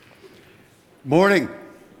Morning.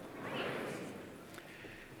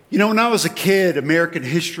 When I was a kid, American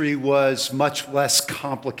history was much less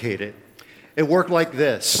complicated. It worked like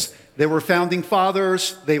this. There were founding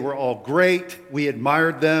fathers. They were all great. We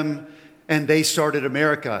admired them, and they started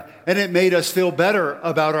America. And it made us feel better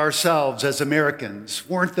about ourselves as Americans.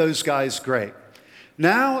 Weren't those guys great?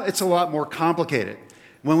 Now it's a lot more complicated.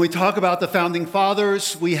 When we talk about the founding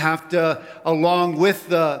fathers, we have to, along with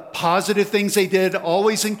the positive things they did,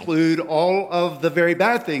 always include all of the very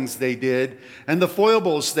bad things they did and the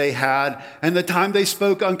foibles they had and the time they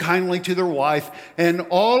spoke unkindly to their wife and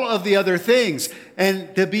all of the other things.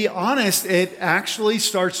 And to be honest, it actually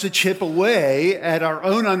starts to chip away at our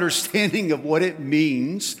own understanding of what it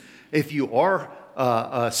means if you are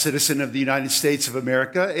a citizen of the United States of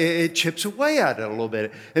America. It chips away at it a little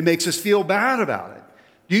bit. It makes us feel bad about it.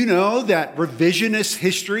 Do you know that revisionist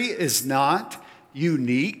history is not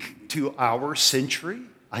unique to our century?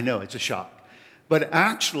 I know, it's a shock. But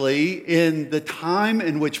actually, in the time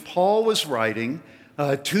in which Paul was writing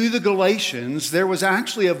to the Galatians, there was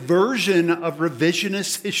actually a version of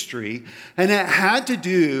revisionist history, and it had to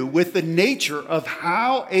do with the nature of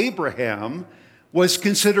how Abraham was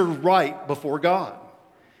considered right before God.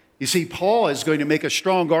 You see, Paul is going to make a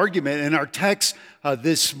strong argument in our text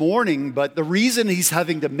this morning, but the reason he's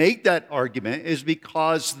having to make that argument is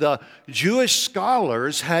because the Jewish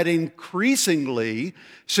scholars had increasingly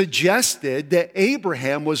suggested that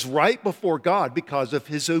Abraham was right before God because of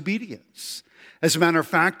his obedience. As a matter of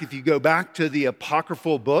fact, if you go back to the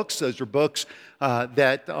apocryphal books, those are books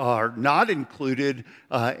that are not included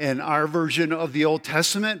in our version of the Old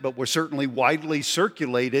Testament, but were certainly widely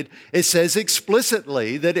circulated. It says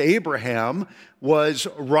explicitly that Abraham was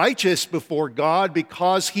righteous before God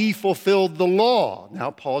because he fulfilled the law. Now,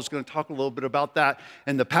 Paul's going to talk a little bit about that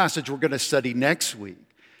in the passage we're going to study next week.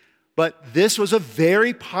 But this was a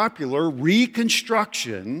very popular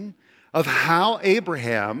reconstruction of how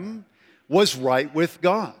Abraham was right with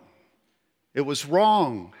God. It was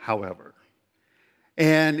wrong, however.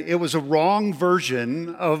 And it was a wrong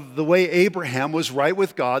version of the way Abraham was right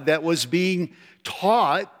with God that was being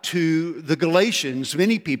taught to the Galatians,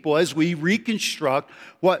 many people, as we reconstruct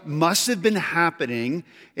what must have been happening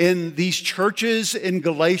in these churches in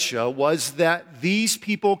Galatia was that these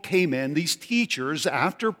people came in, these teachers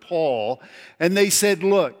after Paul, and they said,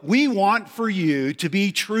 look, we want for you to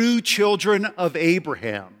be true children of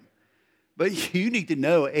Abraham. But you need to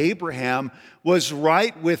know Abraham was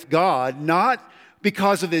right with God, not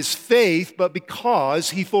because of his faith, but because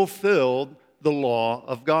he fulfilled the law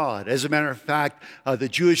of God. As a matter of fact, the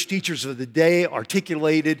Jewish teachers of the day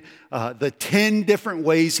articulated the 10 different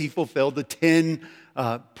ways he fulfilled the 10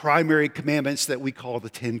 primary commandments that we call the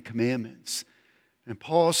 10 Commandments. And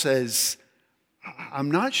Paul says, I'm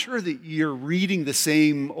not sure that you're reading the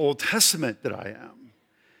same Old Testament that I am.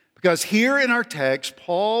 Because here in our text,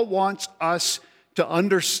 Paul wants us to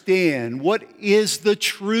understand what is the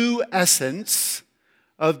true essence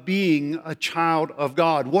of being a child of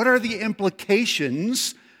God. What are the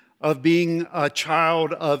implications of being a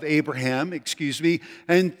child of Abraham,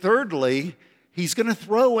 And thirdly, he's going to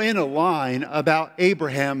throw in a line about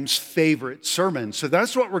Abraham's favorite sermon. So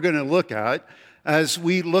that's what we're going to look at as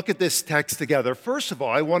we look at this text together. First of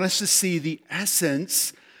all, I want us to see the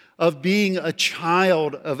essence of being a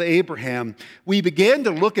child of Abraham. We began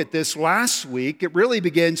to look at this last week. It really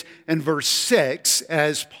begins in verse 6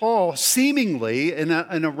 as Paul seemingly, in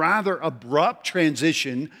a rather abrupt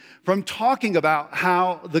transition from talking about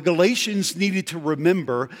how the Galatians needed to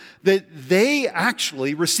remember that they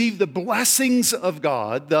actually received the blessings of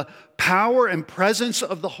God, the power and presence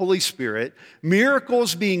of the Holy Spirit,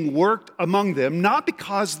 miracles being worked among them, not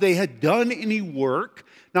because they had done any work,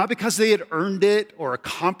 not because they had earned it or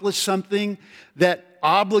accomplished something that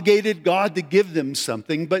obligated God to give them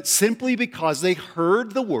something, but simply because they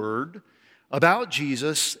heard the word about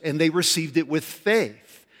Jesus and they received it with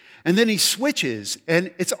faith. And then he switches,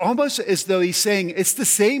 and it's almost as though he's saying it's the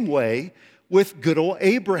same way with good old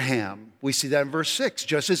Abraham. We see that in verse 6.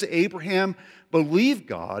 Just as Abraham believed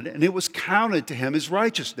God, and it was counted to him as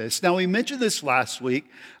righteousness. Now, we mentioned this last week.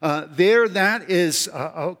 That is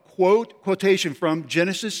a quotation from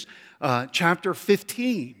Genesis chapter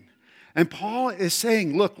 15. And Paul is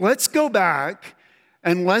saying, look, let's go back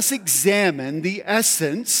and let's examine the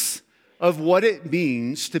essence of what it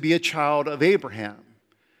means to be a child of Abraham.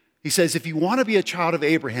 He says, if you want to be a child of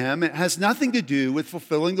Abraham, it has nothing to do with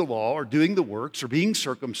fulfilling the law or doing the works or being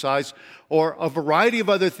circumcised or a variety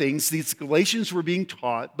of other things these Galatians were being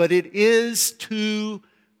taught, but it is to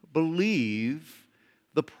believe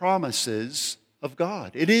the promises of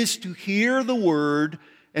God. It is to hear the word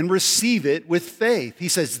and receive it with faith. He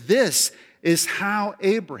says this is how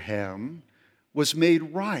Abraham was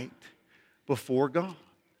made right before God.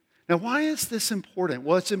 Now, why is this important?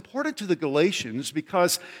 Well, it's important to the Galatians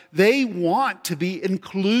because they want to be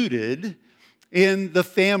included in the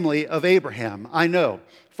family of Abraham. I know.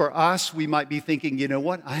 For us, we might be thinking, you know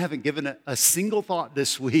what? I haven't given a single thought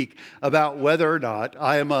this week about whether or not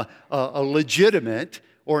I am a legitimate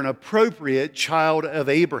or an appropriate child of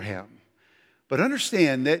Abraham. But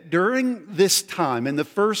understand that during this time, in the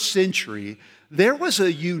first century, there was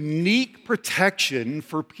a unique protection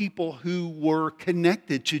for people who were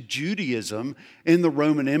connected to Judaism in the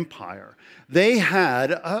Roman Empire. They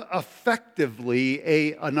had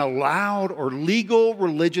effectively an allowed or legal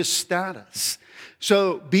religious status.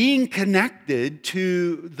 So being connected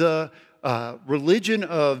to the religion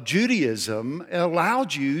of Judaism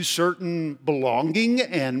allowed you certain belonging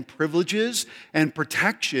and privileges and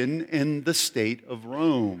protection in the state of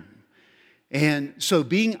Rome. And so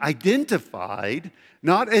being identified,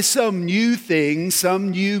 not as some new thing,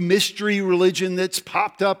 some new mystery religion that's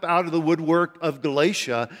popped up out of the woodwork of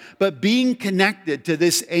Galatia, but being connected to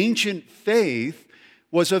this ancient faith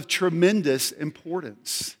was of tremendous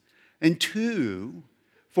importance. And two,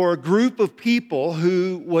 for a group of people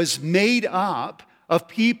who was made up of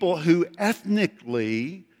people who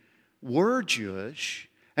ethnically were Jewish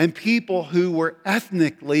and people who were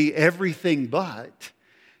ethnically everything but,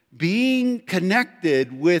 being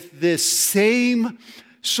connected with this same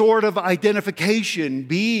sort of identification,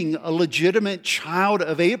 being a legitimate child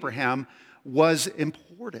of Abraham, was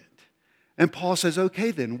important. And Paul says,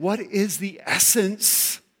 okay then, what is the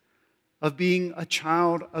essence of being a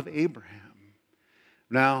child of Abraham?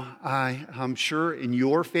 Now, I'm sure in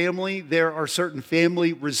your family there are certain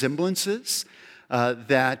family resemblances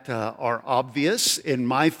that are obvious. In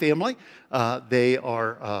my family, they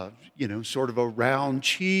are, sort of a round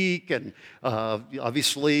cheek and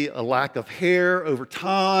obviously a lack of hair over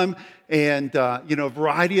time and, a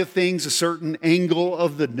variety of things, a certain angle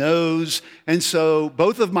of the nose. And so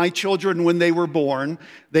both of my children, when they were born,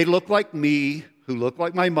 they looked like me, who looked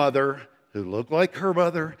like my mother, who looked like her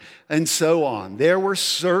mother, and so on. There were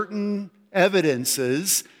certain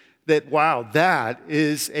evidences that, wow, that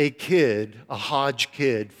is a kid, a Hodge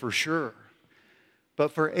kid for sure.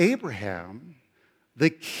 But for Abraham, the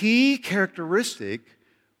key characteristic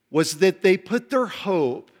was that they put their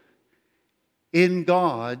hope in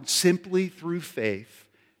God simply through faith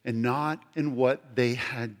and not in what they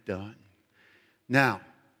had done. Now,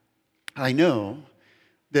 I know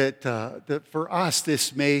that for us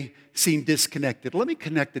this may seem disconnected. Let me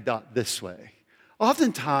connect the dot this way.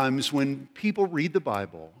 Oftentimes when people read the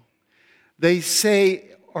Bible, they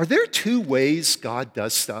say, are there two ways God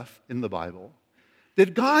does stuff in the Bible?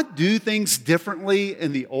 Did God do things differently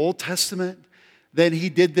in the Old Testament than he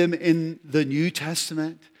did them in the New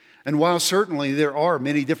Testament? And while certainly there are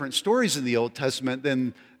many different stories in the Old Testament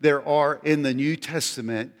than there are in the New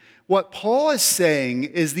Testament, what Paul is saying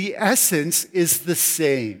is the essence is the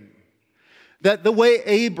same. That the way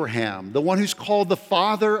Abraham, the one who's called the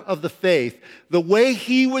father of the faith, the way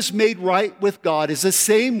he was made right with God is the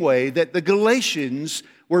same way that the Galatians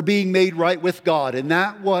were being made right with God. And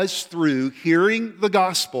that was through hearing the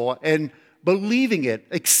gospel and believing it,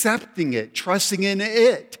 accepting it, trusting in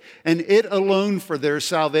it, and it alone for their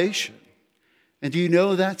salvation. And do you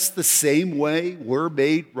know that's the same way we're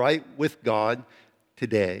made right with God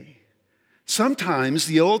today? Sometimes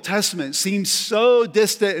the Old Testament seems so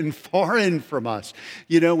distant and foreign from us.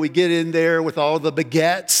 We get in there with all the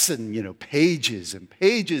begets and, pages and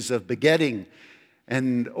pages of begetting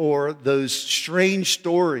or those strange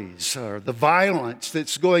stories or the violence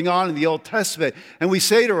that's going on in the Old Testament. And we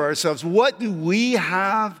say to ourselves, what do we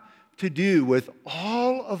have to do with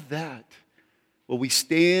all of that? Well, we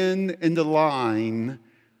stand in the line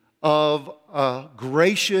of a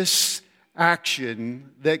gracious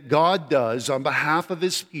action that God does on behalf of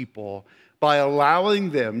his people by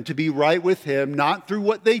allowing them to be right with him, not through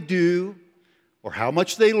what they do or how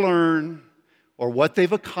much they learn or what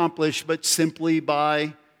they've accomplished, but simply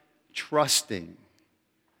by trusting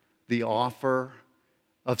the offer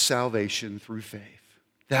of salvation through faith.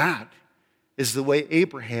 That is the way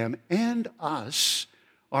Abraham and us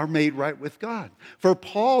are made right with God. For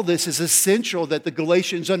Paul, this is essential that the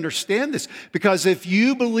Galatians understand this, because if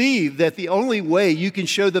you believe that the only way you can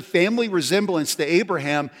show the family resemblance to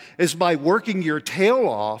Abraham is by working your tail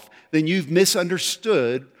off, then you've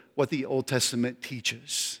misunderstood what the Old Testament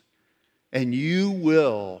teaches. And you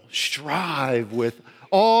will strive with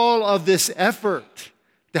all of this effort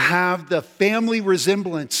to have the family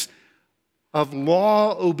resemblance of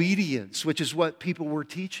law obedience, which is what people were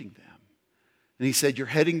teaching them. And he said, you're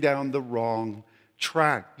heading down the wrong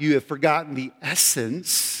track. You have forgotten the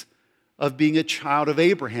essence of being a child of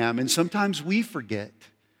Abraham. And sometimes we forget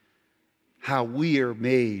how we are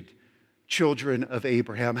made children of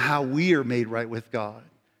Abraham, how we are made right with God.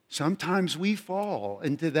 Sometimes we fall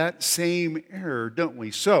into that same error, don't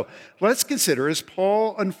we? So let's consider, as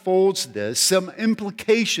Paul unfolds this, some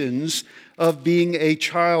implications of being a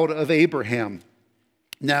child of Abraham.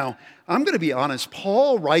 Now, I'm going to be honest.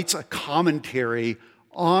 Paul writes a commentary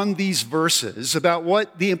on these verses about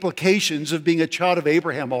what the implications of being a child of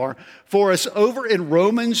Abraham are for us over in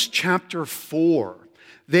Romans chapter 4.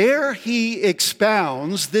 There he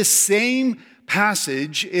expounds this same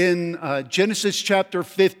passage in Genesis chapter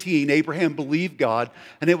 15. Abraham believed God,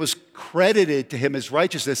 and it was credited to him as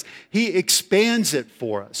righteousness. He expands it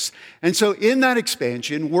for us. And so in that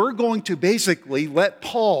expansion, we're going to basically let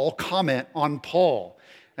Paul comment on Paul.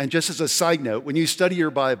 And just as a side note, when you study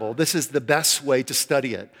your Bible, this is the best way to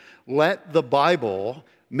study it. Let the Bible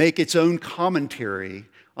make its own commentary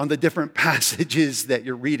on the different passages that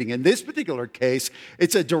you're reading. In this particular case,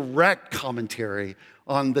 it's a direct commentary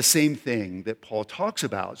on the same thing that Paul talks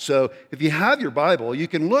about. So if you have your Bible, you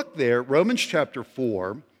can look there, Romans chapter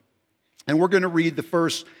 4, and we're going to read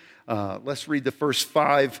let's read the first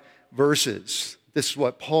 5 verses. This is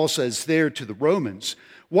what Paul says there to the Romans.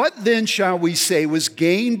 What then shall we say was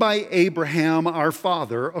gained by Abraham our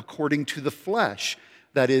father according to the flesh?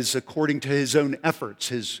 That is, according to his own efforts,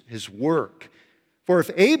 his work. For if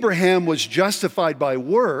Abraham was justified by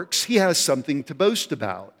works, he has something to boast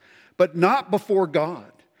about, but not before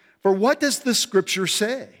God. For what does the scripture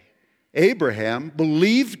say? Abraham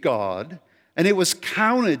believed God, and it was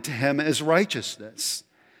counted to him as righteousness.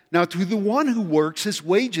 Now, to the one who works, his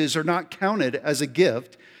wages are not counted as a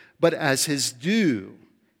gift, but as his due.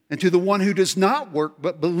 And to the one who does not work,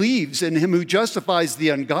 but believes in him who justifies the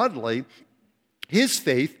ungodly, his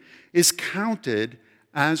faith is counted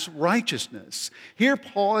as righteousness. Here,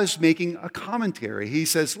 Paul is making a commentary. He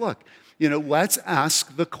says, look, let's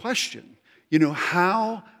ask the question,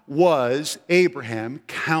 how was Abraham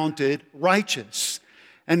counted righteous?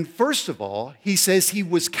 And first of all, he says he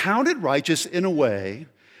was counted righteous in a way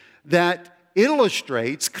that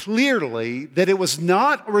illustrates clearly that it was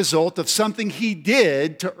not a result of something he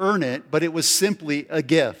did to earn it, but it was simply a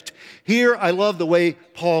gift. Here, I love the way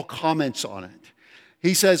Paul comments on it.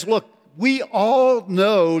 He says, look, we all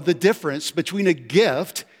know the difference between a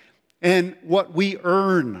gift and what we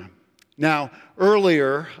earn. Now,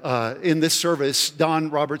 earlier in this service,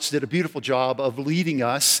 Don Roberts did a beautiful job of leading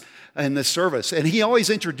us in the service. And he always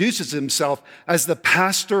introduces himself as the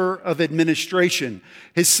pastor of administration.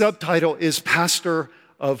 His subtitle is Pastor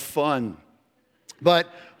of Fun. But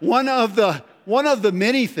one of the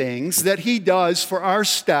many things that he does for our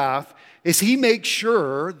staff is he makes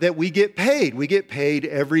sure that we get paid. We get paid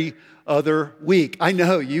every other week. I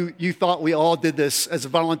know you thought we all did this as a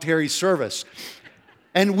voluntary service.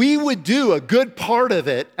 And we would do a good part of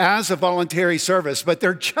it as a voluntary service, but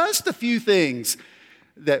there are just a few things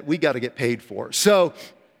that we got to get paid for. So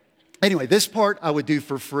anyway, this part I would do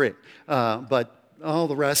for free, but all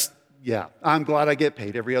the rest, yeah, I'm glad I get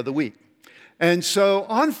paid every other week. And so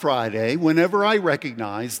on Friday, whenever I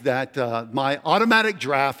recognized that my automatic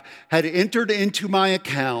draft had entered into my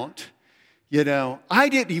account, I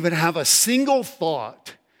didn't even have a single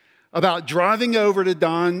thought about driving over to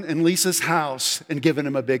Don and Lisa's house and giving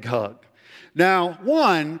him a big hug. Now,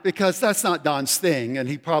 one, because that's not Don's thing, and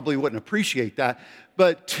he probably wouldn't appreciate that.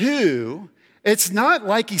 But two, it's not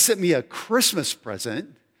like he sent me a Christmas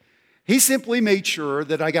present. He simply made sure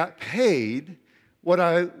that I got paid what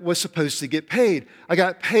I was supposed to get paid. I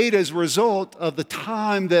got paid as a result of the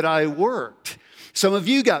time that I worked. Some of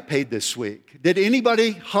you got paid this week. Did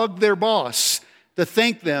anybody hug their boss to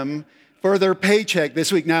thank them for their paycheck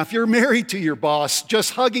this week? Now, if you're married to your boss,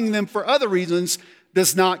 just hugging them for other reasons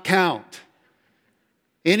does not count.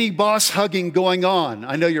 Any boss hugging going on?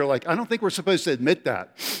 I know you're like, I don't think we're supposed to admit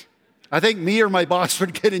that. I think me or my boss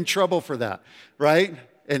would get in trouble for that, right?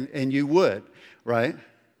 And you would, right?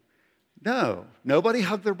 No, nobody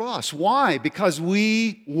hugged their boss. Why? Because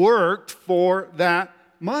we worked for that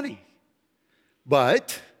money.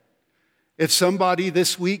 But if somebody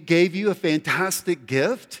this week gave you a fantastic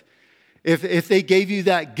gift, if they gave you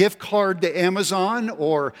that gift card to Amazon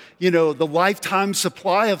or, the lifetime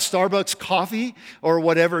supply of Starbucks coffee or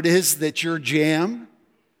whatever it is that's your jam,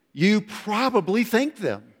 you probably thanked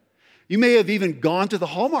them. You may have even gone to the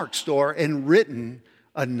Hallmark store and written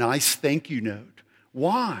a nice thank you note.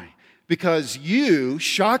 Why? Because you,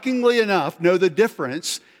 shockingly enough, know the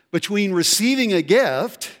difference between receiving a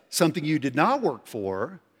gift, something you did not work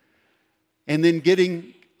for, and then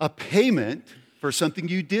getting a payment for something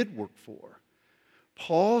you did work for.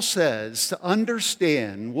 Paul says to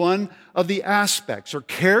understand one of the aspects or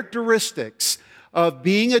characteristics of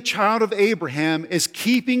being a child of Abraham is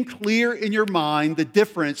keeping clear in your mind the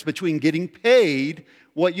difference between getting paid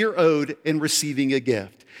what you're owed and receiving a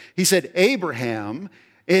gift. He said, Abraham,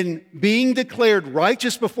 in being declared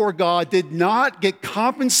righteous before God, did not get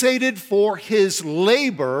compensated for his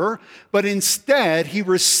labor, but instead he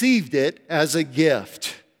received it as a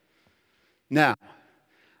gift. Now,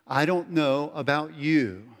 I don't know about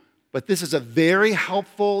you, but this is a very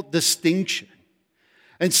helpful distinction.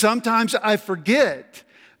 And sometimes I forget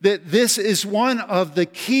that this is one of the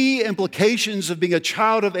key implications of being a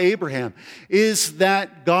child of Abraham, is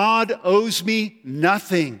that God owes me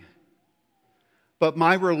nothing. But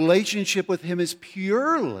my relationship with him is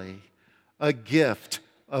purely a gift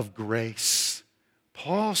of grace.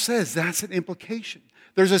 Paul says that's an implication.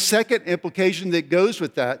 There's a second implication that goes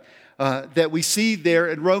with that, that we see there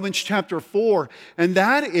in Romans chapter 4, and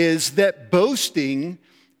that is that boasting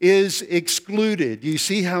is excluded. You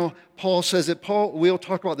see how Paul says it? We'll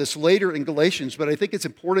talk about this later in Galatians, but I think it's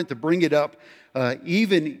important to bring it up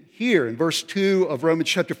even here. In verse 2 of Romans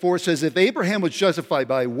chapter 4, it says, if Abraham was justified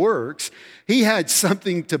by works, he had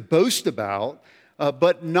something to boast about,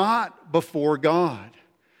 but not before God.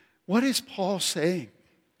 What is Paul saying?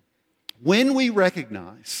 When we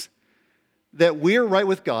recognize that we're right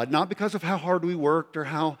with God, not because of how hard we worked or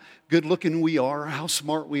how good looking we are or how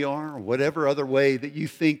smart we are or whatever other way that you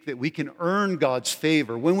think that we can earn God's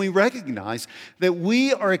favor, when we recognize that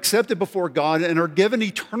we are accepted before God and are given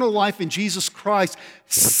eternal life in Jesus Christ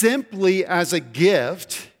simply as a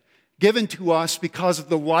gift given to us because of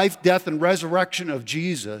the life, death, and resurrection of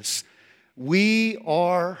Jesus, we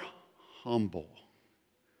are humble.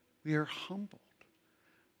 We are humbled.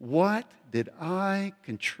 What did I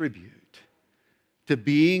contribute to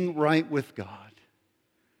being right with God?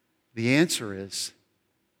 The answer is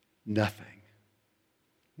nothing.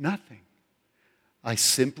 Nothing. I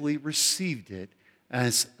simply received it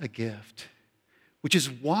as a gift, which is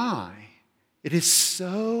why it is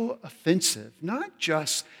so offensive, not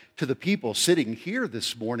just to the people sitting here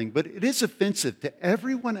this morning, but it is offensive to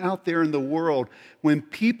everyone out there in the world when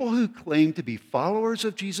people who claim to be followers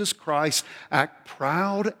of Jesus Christ act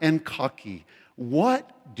proud and cocky.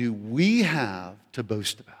 What do we have to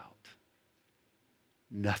boast about?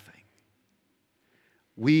 Nothing.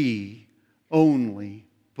 We only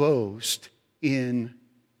boast in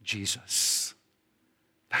Jesus.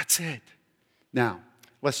 That's it. Now,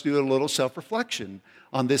 let's do a little self-reflection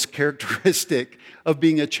on this characteristic of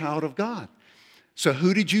being a child of God. So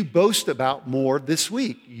who did you boast about more this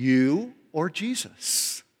week? You or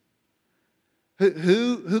Jesus?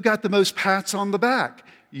 Who got the most pats on the back?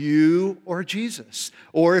 You or Jesus?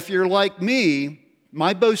 Or if you're like me,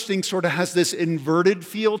 my boasting sort of has this inverted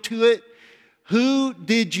feel to it. Who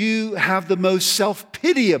did you have the most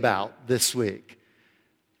self-pity about this week?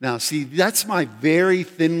 Now, see, that's my very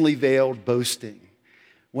thinly veiled boasting.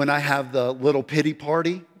 When I have the little pity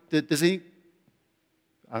party, does he?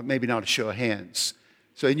 Maybe not a show of hands.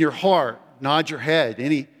 So in your heart, nod your head.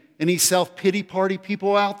 Any self-pity party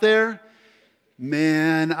people out there?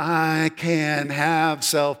 Man, I can have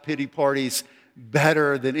self-pity parties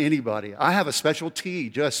better than anybody. I have a special tea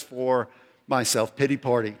just for my self-pity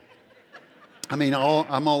party. I mean,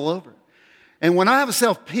 I'm all over it. And when I have a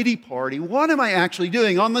self-pity party, what am I actually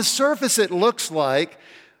doing? On the surface, it looks like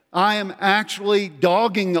I am actually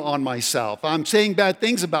dogging on myself. I'm saying bad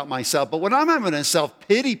things about myself. But when I'm having a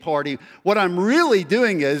self-pity party, what I'm really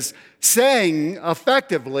doing is saying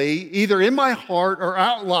effectively, either in my heart or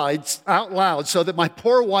out loud, so that my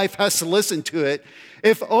poor wife has to listen to it,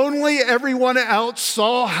 if only everyone else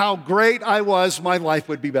saw how great I was, my life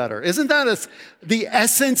would be better. Isn't that the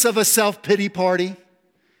essence of a self-pity party?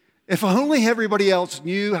 If only everybody else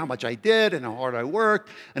knew how much I did and how hard I worked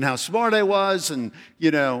and how smart I was and,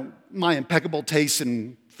 my impeccable taste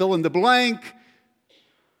in fill in the blank.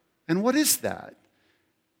 And what is that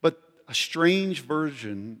but a strange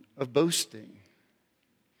version of boasting?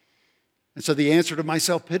 And so the answer to my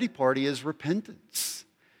self-pity party is repentance.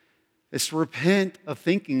 It's to repent of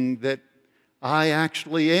thinking that I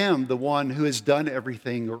actually am the one who has done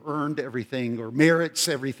everything or earned everything or merits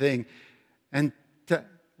everything, and to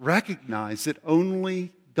recognize that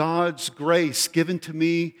only God's grace given to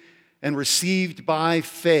me and received by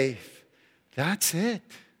faith, that's it.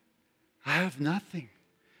 I have nothing.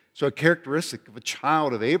 So a characteristic of a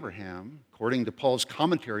child of Abraham, according to Paul's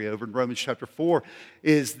commentary over in Romans chapter 4,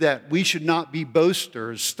 is that we should not be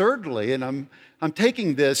boasters. Thirdly, and I'm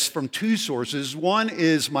taking this from two sources. One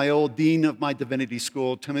is my old dean of my divinity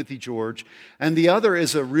school, Timothy George, and the other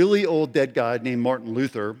is a really old dead guy named Martin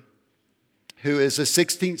Luther. who is a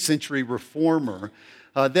 16th century reformer,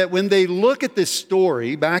 that when they look at this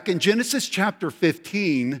story back in Genesis chapter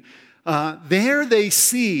 15, there they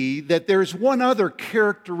see that there's one other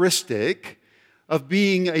characteristic of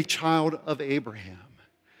being a child of Abraham.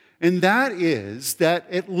 And that is that,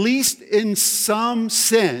 at least in some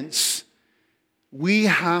sense, we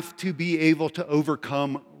have to be able to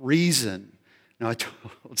overcome reason. Now, I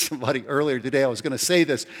told somebody earlier today I was going to say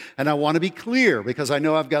this, and I want to be clear because I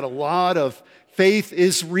know I've got a lot of faith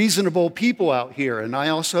is reasonable people out here. And I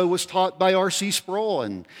also was taught by R.C. Sproul,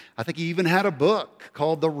 and I think he even had a book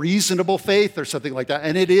called The Reasonable Faith or something like that.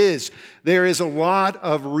 And it is. There is a lot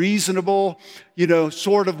of reasonable,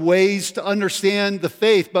 sort of ways to understand the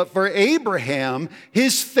faith. But for Abraham,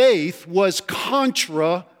 his faith was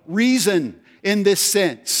contra reason in this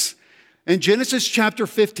sense. In Genesis chapter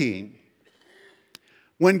 15,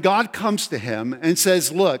 when God comes to him and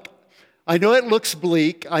says, look, I know it looks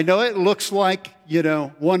bleak. I know it looks like,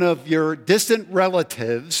 one of your distant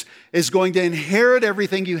relatives is going to inherit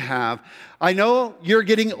everything you have. I know you're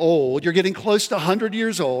getting old. You're getting close to 100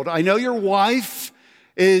 years old. I know your wife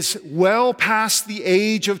is well past the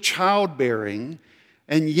age of childbearing.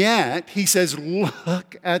 And yet, he says,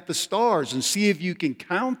 look at the stars and see if you can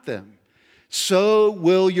count them. So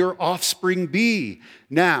will your offspring be.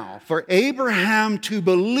 Now, for Abraham to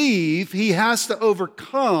believe, he has to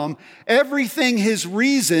overcome everything his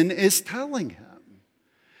reason is telling him.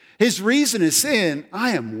 His reason is saying,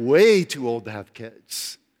 I am way too old to have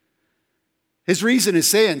kids. His reason is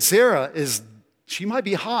saying, she might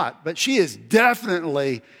be hot, but she is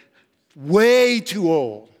definitely way too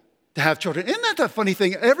old to have children. Isn't that the funny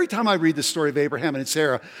thing? Every time I read the story of Abraham and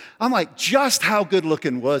Sarah, I'm like, just how good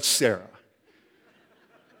looking was Sarah?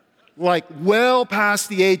 Like well past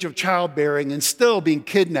the age of childbearing and still being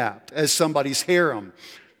kidnapped as somebody's harem.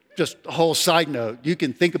 Just a whole side note. You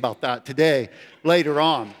can think about that today, later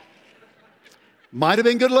on. Might have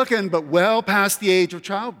been good looking, but well past the age of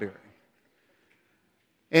childbearing.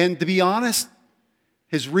 And to be honest,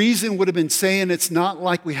 his reason would have been saying it's not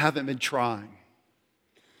like we haven't been trying.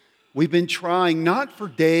 We've been trying not for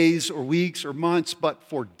days or weeks or months, but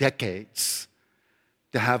for decades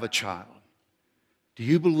to have a child. Do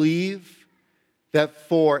you believe that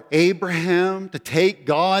for Abraham to take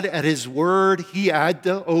God at his word, he had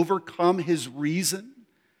to overcome his reason?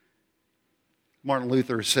 Martin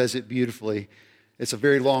Luther says it beautifully. It's a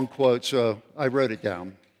very long quote, so I wrote it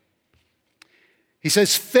down. He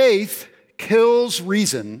says, faith kills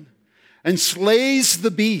reason and slays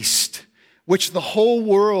the beast, which the whole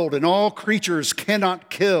world and all creatures cannot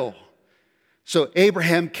kill. So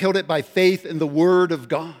Abraham killed it by faith in the word of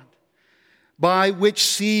God, by which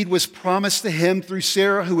seed was promised to him through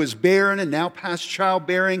Sarah, who was barren and now past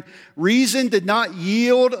childbearing. Reason did not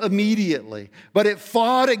yield immediately, but it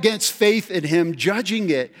fought against faith in him,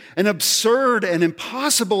 judging it an absurd and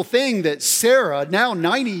impossible thing that Sarah, now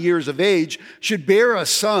 90 years of age, should bear a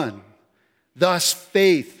son. Thus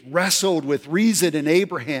faith wrestled with reason in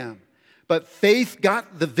Abraham. But faith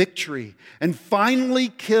got the victory and finally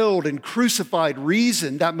killed and crucified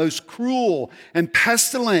reason, that most cruel and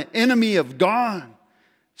pestilent enemy of God.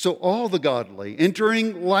 So all the godly,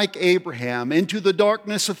 entering like Abraham into the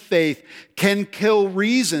darkness of faith, can kill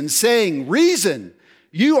reason, saying, reason,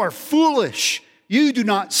 you are foolish. You do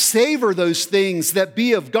not savor those things that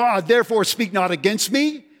be of God. Therefore speak not against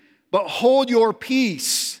me, but hold your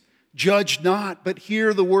peace. Judge not, but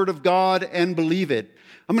hear the word of God and believe it.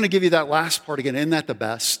 I'm going to give you that last part again. Isn't that the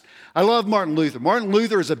best? I love Martin Luther. Martin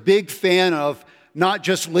Luther is a big fan of not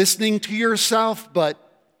just listening to yourself, but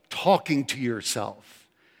talking to yourself.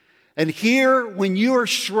 And here, when you are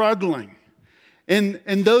struggling, in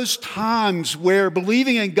those times where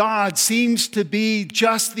believing in God seems to be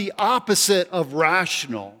just the opposite of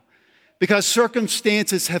rational, because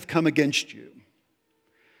circumstances have come against you.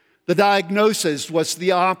 The diagnosis was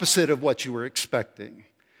the opposite of what you were expecting.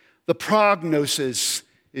 The prognosis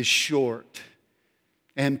is short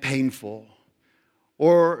and painful.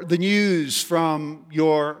 Or the news from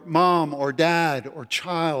your mom or dad or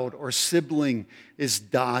child or sibling is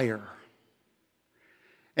dire.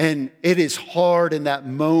 And it is hard in that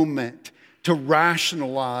moment to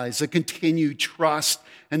rationalize a continued trust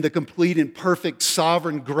and the complete and perfect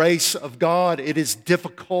sovereign grace of God. It is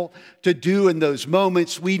difficult to do in those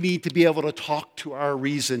moments. We need to be able to talk to our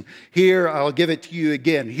reason. Here, I'll give it to you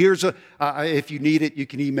again. Here's if you need it, you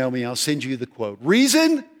can email me. I'll send you the quote.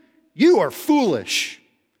 Reason, you are foolish.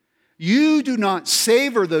 You do not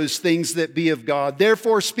savor those things that be of God.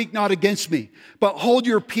 Therefore, speak not against me, but hold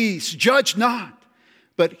your peace. Judge not,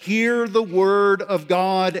 but hear the word of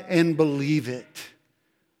God and believe it.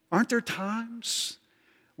 Aren't there times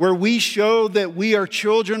where we show that we are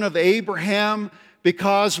children of Abraham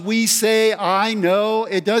because we say, I know.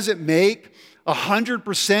 It doesn't make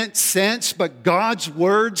 100% sense, but God's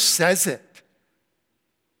word says it.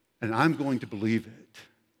 And I'm going to believe it.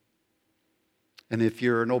 And if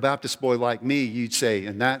you're an old Baptist boy like me, you'd say,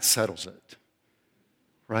 and that settles it.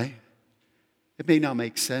 Right? It may not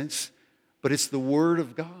make sense, but it's the word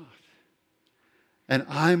of God. And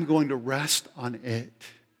I'm going to rest on it.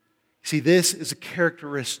 See, this is a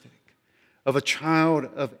characteristic of a child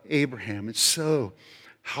of Abraham. It's so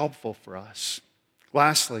helpful for us.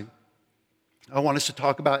 Lastly, I want us to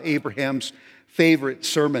talk about Abraham's favorite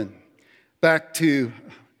sermon. Back to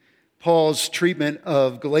Paul's treatment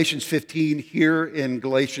of Galatians 15 here in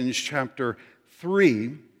Galatians chapter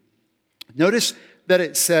 3. Notice that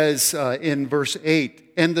it says in verse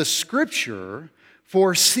 8, and the scripture,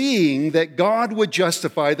 foreseeing that God would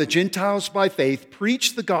justify the Gentiles by faith,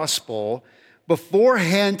 preached the gospel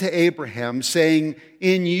beforehand to Abraham, saying,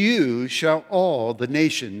 in you shall all the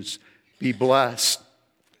nations be blessed.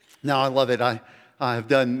 Now, I love it. I've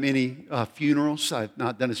done many funerals. I've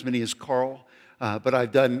not done as many as Carl, but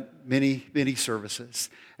I've done many, many services.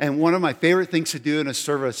 And one of my favorite things to do in a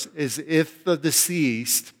service is if the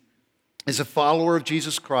deceased is a follower of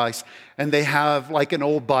Jesus Christ and they have like an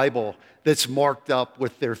old Bible that's marked up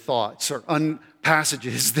with their thoughts or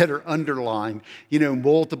passages that are underlined,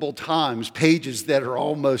 multiple times, pages that are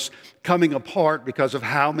almost coming apart because of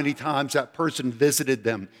how many times that person visited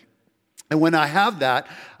them. And when I have that,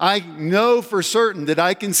 I know for certain that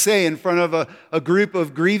I can say in front of a group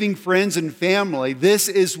of grieving friends and family, this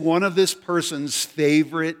is one of this person's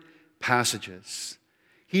favorite passages.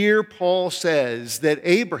 Here, Paul says that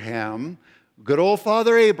Abraham, good old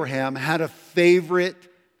Father Abraham, had a favorite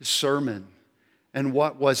sermon. And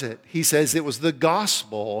what was it? He says it was the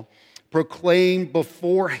gospel proclaimed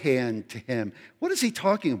beforehand to him. What is he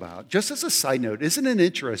talking about? Just as a side note, isn't it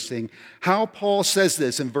interesting how Paul says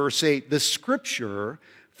this in verse 8? The scripture,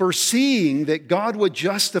 foreseeing that God would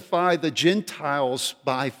justify the Gentiles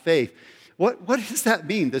by faith. What does that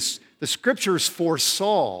mean? The scriptures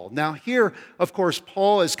foresaw. Now here, of course,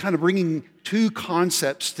 Paul is kind of bringing two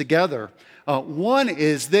concepts together. One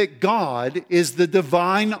is that God is the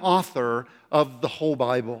divine author of the whole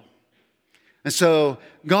Bible. And so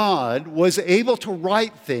God was able to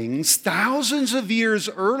write things thousands of years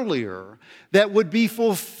earlier that would be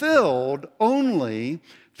fulfilled only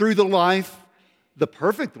through the life, the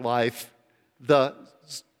perfect life, the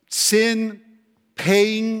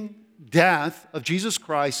sin-paying death of Jesus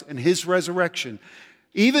Christ and his resurrection.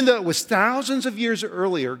 Even though it was thousands of years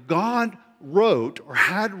earlier, God wrote or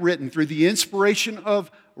had written through the inspiration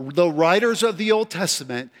of the writers of the Old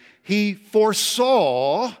Testament, he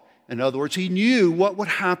foresaw, in other words, he knew what would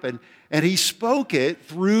happen, and he spoke it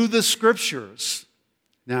through the scriptures.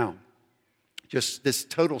 Now, just this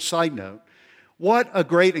total side note, what a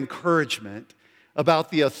great encouragement about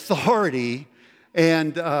the authority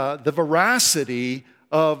and the veracity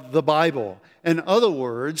of the Bible. In other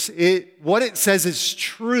words, what it says is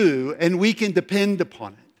true, and we can depend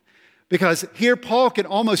upon it. Because here Paul can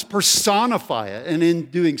almost personify it, and in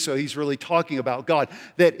doing so, he's really talking about God,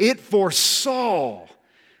 that it foresaw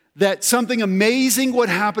that something amazing would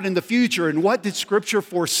happen in the future. And what did Scripture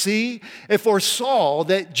foresee? It foresaw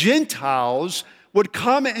that Gentiles would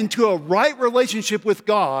come into a right relationship with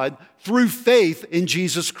God through faith in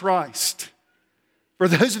Jesus Christ. For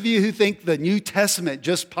those of you who think the New Testament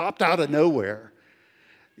just popped out of nowhere,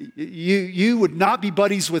 you would not be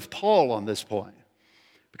buddies with Paul on this point.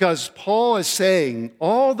 Because Paul is saying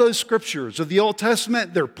all those scriptures of the Old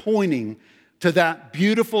Testament, they're pointing to that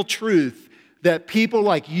beautiful truth that people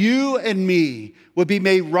like you and me would be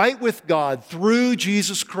made right with God through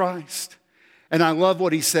Jesus Christ. And I love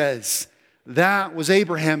what he says. That was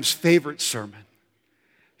Abraham's favorite sermon.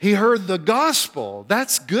 He heard the gospel.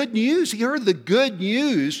 That's good news. He heard the good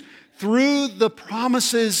news through the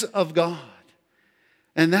promises of God.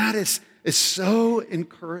 And that is so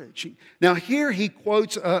encouraging. Now here he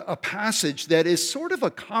quotes a passage that is sort of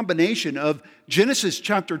a combination of Genesis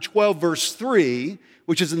chapter 12 verse 3,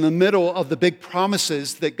 which is in the middle of the big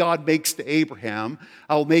promises that God makes to Abraham.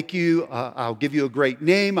 I'll give you a great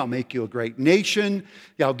name, I'll make you a great nation,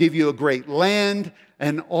 I'll give you a great land,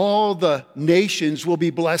 and all the nations will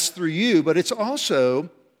be blessed through you. But it's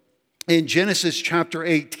also in Genesis chapter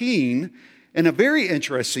 18, in a very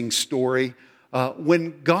interesting story,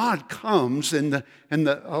 when God comes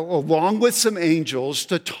along with some angels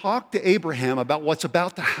to talk to Abraham about what's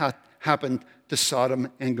about to happen to Sodom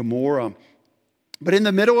and Gomorrah. But in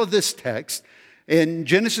the middle of this text, in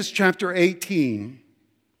Genesis chapter 18,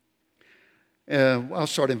 I'll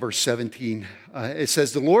start in verse 17. It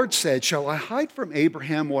says, "The Lord said, 'Shall I hide from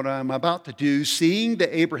Abraham what I am about to do, seeing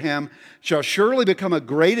that Abraham shall surely become a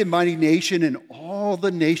great and mighty nation, and all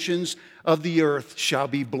the nations of the earth shall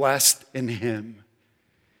be blessed in him.'"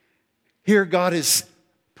 Here God is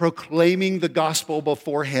proclaiming the gospel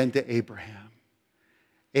beforehand to Abraham.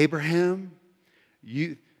 Abraham,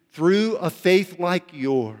 through a faith like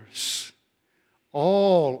yours,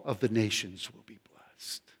 all of the nations will be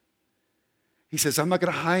blessed. He says, I'm not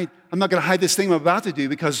going to hide this thing I'm about to do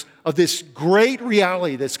because of this great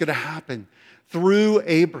reality that's going to happen through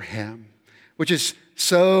Abraham, which is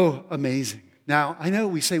so amazing. Now, I know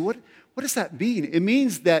we say, what does that mean? It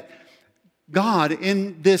means that God,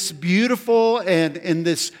 in this beautiful and in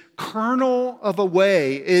this kernel of a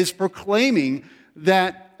way, is proclaiming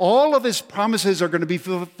that all of his promises are going to be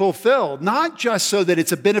fulfilled, not just so that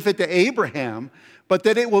it's a benefit to Abraham, but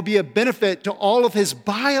that it will be a benefit to all of his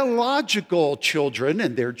biological children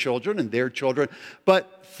and their children and their children.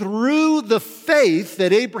 But through the faith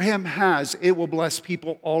that Abraham has, it will bless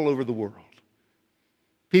people all over the world.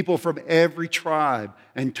 People from every tribe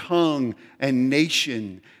and tongue and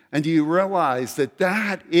nation. And do you realize that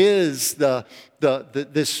that is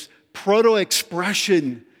this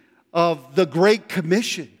proto-expression of the Great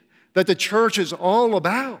Commission that the church is all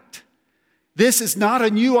about? This is not a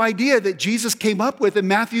new idea that Jesus came up with in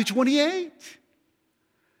Matthew 28.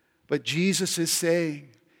 But Jesus is saying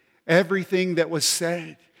everything that was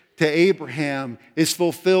said to Abraham is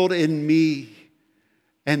fulfilled in me,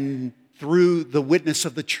 and through the witness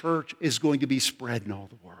of the church is going to be spread in all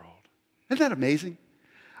the world. Isn't that amazing?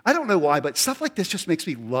 I don't know why, but stuff like this just makes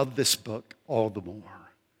me love this book all the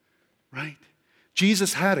more, right?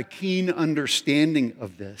 Jesus had a keen understanding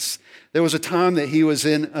of this. There was a time that he was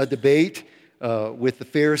in a debate with the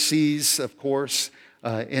Pharisees, of course,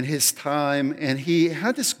 in his time, and he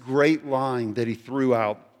had this great line that he threw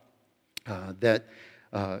out that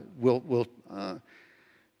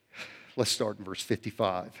let's start in verse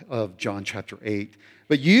 55 of John chapter 8.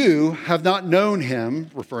 "But you have not known him,"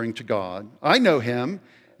 referring to God. "I know him,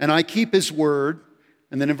 and I keep his word."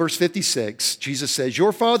 And then in verse 56, Jesus says,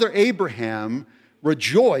 "Your father Abraham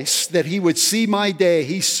rejoiced that he would see my day.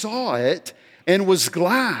 He saw it and was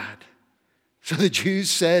glad." So the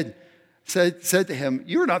Jews said to him,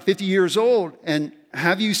 "You're not 50 years old, and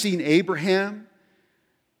have you seen Abraham?"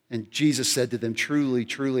 And Jesus said to them, "Truly,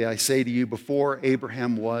 truly, I say to you, before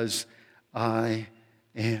Abraham was, I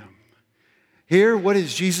am." Here, what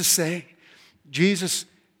is Jesus saying? Jesus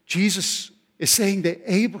is saying that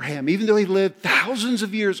Abraham, even though he lived thousands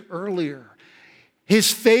of years earlier,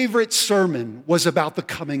 his favorite sermon was about the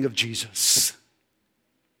coming of Jesus.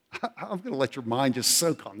 I'm going to let your mind just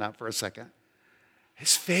soak on that for a second.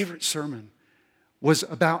 His favorite sermon was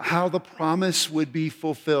about how the promise would be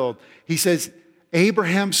fulfilled. He says,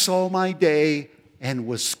 "Abraham saw my day and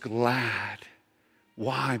was glad."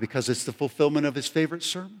 Why? Because it's the fulfillment of his favorite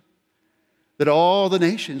sermon. That all the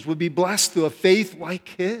nations would be blessed through a faith like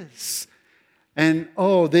his. And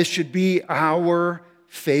this should be our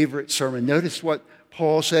favorite sermon. Notice what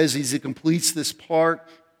Paul says as he completes this part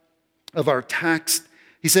of our text.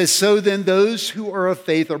 He says, "So then those who are of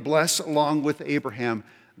faith are blessed along with Abraham,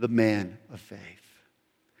 the man of faith."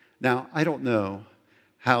 Now, I don't know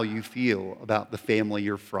how you feel about the family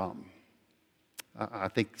you're from. I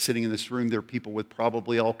think sitting in this room, there are people with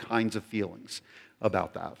probably all kinds of feelings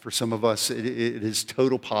about that. For some of us, it is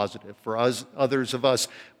total positive. For us, others of us,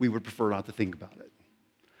 we would prefer not to think about it.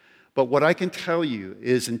 But what I can tell you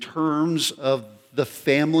is, in terms of the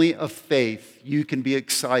family of faith, you can be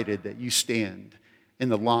excited that you stand in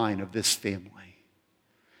the line of this family.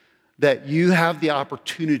 That you have the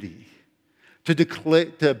opportunity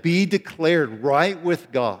to be declared right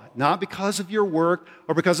with God, not because of your work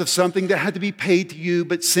or because of something that had to be paid to you,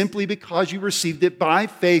 but simply because you received it by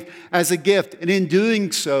faith as a gift. And in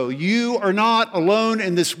doing so, you are not alone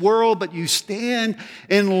in this world, but you stand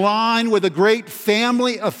in line with a great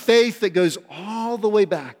family of faith that goes all the way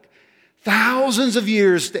back, thousands of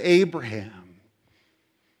years to Abraham.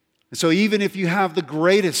 And so even if you have the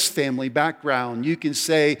greatest family background, you can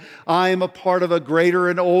say, I am a part of a greater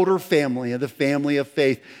and older family, the family of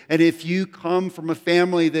faith. And if you come from a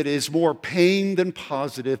family that is more pain than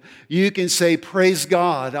positive, you can say, praise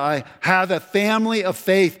God, I have a family of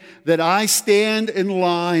faith that I stand in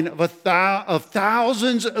line of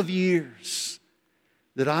thousands of years,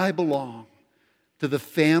 that I belong to the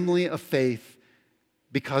family of faith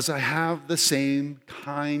because I have the same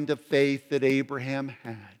kind of faith that Abraham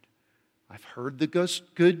had. I've heard the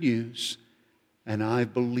good news, and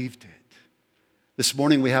I've believed it. This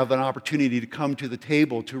morning we have an opportunity to come to the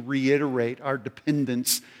table to reiterate our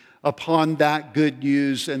dependence upon that good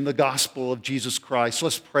news and the gospel of Jesus Christ.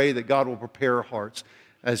 Let's pray that God will prepare our hearts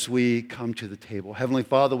as we come to the table. Heavenly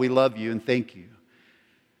Father, we love you and thank you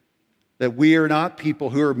that we are not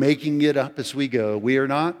people who are making it up as we go. We are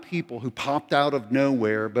not people who popped out of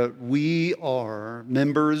nowhere, but we are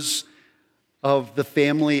members of the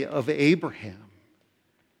family of Abraham.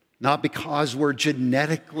 Not because we're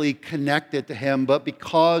genetically connected to him, but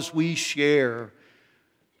because we share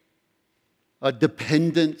a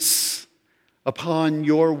dependence upon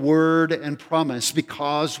your word and promise,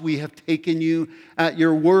 because we have taken you at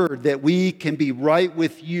your word that we can be right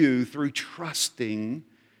with you through trusting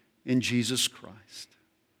in Jesus Christ.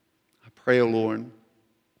 I pray, O Lord,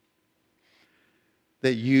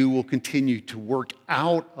 that you will continue to work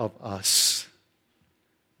out of us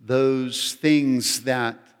those things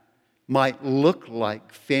that might look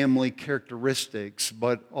like family characteristics,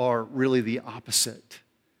 but are really the opposite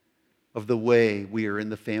of the way we are in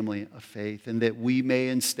the family of faith, and that we may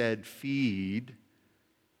instead feed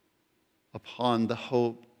upon the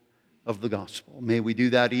hope of the gospel. May we do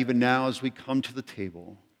that even now as we come to the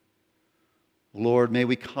table. Lord, may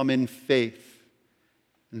we come in faith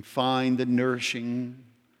and find the nourishing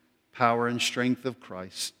power and strength of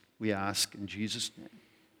Christ. We ask in Jesus' name.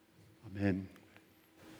 Amen.